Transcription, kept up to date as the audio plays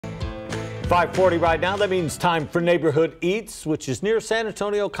5:40 right now. That means time for Neighborhood Eats, which is near San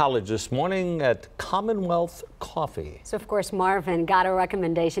Antonio College this morning at CommonWealth Coffee. So, of course, Marvin got a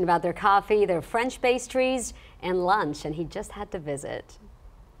recommendation about their coffee, their French pastries, and lunch, and he just had to visit.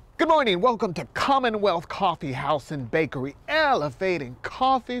 Good morning. Welcome to CommonWealth Coffee House and Bakery, elevating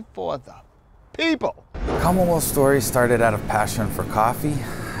coffee for the people. CommonWealth story started out of passion for coffee,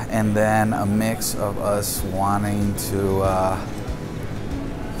 and then a mix of us wanting to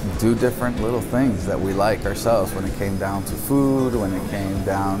do different little things that we like ourselves when it came down to food, when it came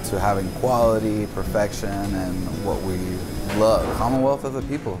down to having quality, perfection, and what we love. Commonwealth of the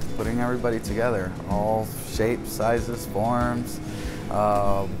people, putting everybody together, all shapes, sizes, forms,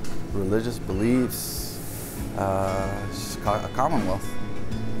 religious beliefs, just a commonwealth.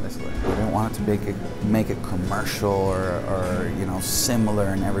 Basically. We didn't want it to make it commercial or you know,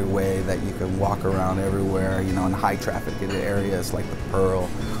 similar in every way that you could walk around everywhere, you know, in high traffic areas like the Pearl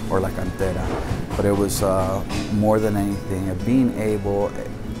or like Antera. But it was more than anything of being able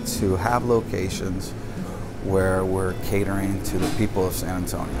to have locations where we're catering to the people of San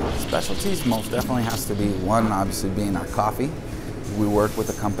Antonio. Specialties most definitely has to be one, obviously being our coffee. We work with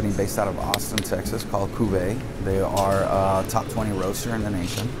a company based out of Austin, Texas called Cuvée. They are a top 20 roaster in the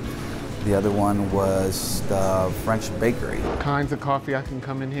nation. The other one was the French bakery. Kinds of coffee I can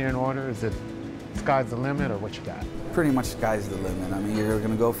come in here and order? Is it sky's the limit, or what you got? Pretty much sky's the limit. I mean, you're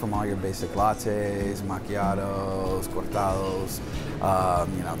gonna go from all your basic lattes, macchiatos, cortados,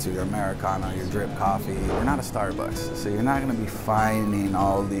 you know, to your Americano, your drip coffee. We're not a Starbucks, so you're not gonna be finding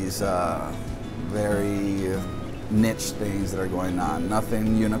all these very niche things that are going on.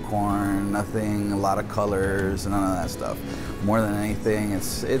 Nothing unicorn, nothing, a lot of colors, none of that stuff. More than anything,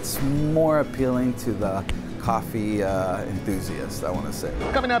 it's more appealing to the coffee enthusiast, I want to say.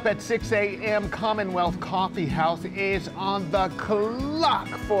 Coming up at 6 a.m., CommonWealth Coffee House is on the clock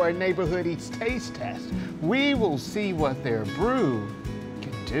for a Neighborhood Eats taste test. We will see what their brew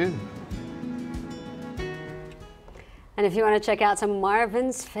can do. And if you want to check out some of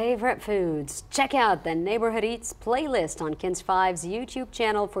Marvin's favorite foods, check out the Neighborhood Eats playlist on KENS 5's YouTube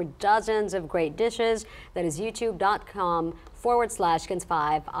channel for dozens of great dishes. That is youtube.com/KENS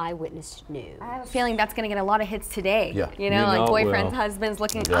 5 Eyewitness News. I have a feeling that's going to get a lot of hits today. Yeah. You know, like boyfriends, husbands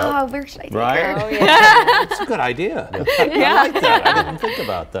looking, oh, where should I take her? Oh, yeah. That's a good idea. Yeah. I like that. I didn't think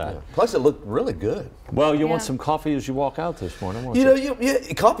about that. Yeah. Plus, it looked really good. Well, you want some coffee as you walk out this morning, won't You know,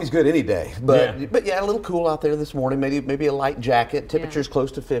 coffee's good any day, but yeah, a little cool out there this morning. Maybe a light jacket. Temperature's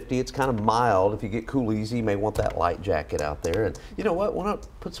close to 50. It's kind of mild. If you get cool easy, you may want that light jacket out there. And you know what? Why not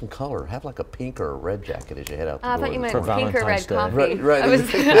put some color? Have like a pink or a red jacket as you head out the door. I thought you meant For pink or red Valentine's Day. coffee. Right.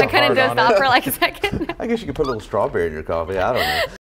 I kind of dozed off for like a second. I guess you could put a little strawberry in your coffee. I don't know.